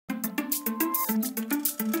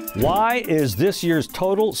Why is this year's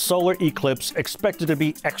total solar eclipse expected to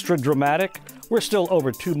be extra dramatic? We're still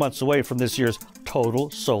over 2 months away from this year's total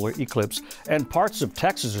solar eclipse, and parts of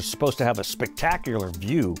Texas are supposed to have a spectacular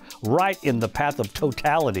view right in the path of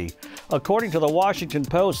totality. According to the Washington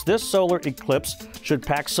Post, this solar eclipse should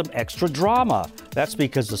pack some extra drama. That's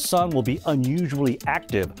because the sun will be unusually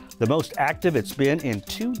active, the most active it's been in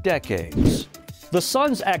 2 decades. The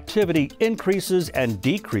sun's activity increases and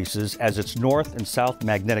decreases as its north and south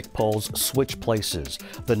magnetic poles switch places.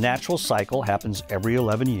 The natural cycle happens every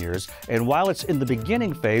 11 years, and while it's in the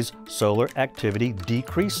beginning phase, solar activity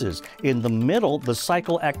decreases. In the middle, the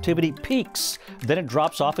cycle activity peaks. Then it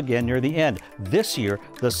drops off again near the end. This year,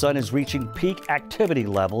 the sun is reaching peak activity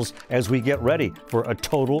levels as we get ready for a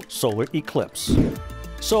total solar eclipse.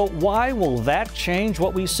 So why will that change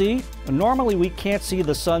what we see? Normally we can't see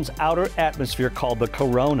the sun's outer atmosphere called the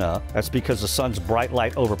corona. That's because the sun's bright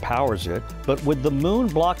light overpowers it. But with the moon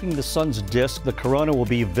blocking the sun's disk, the corona will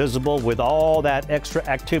be visible with all that extra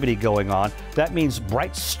activity going on. That means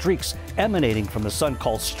bright streaks emanating from the sun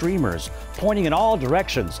called streamers, pointing in all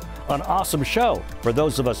directions. An awesome show for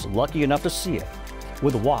those of us lucky enough to see it.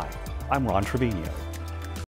 With Why, I'm Ron Trevino.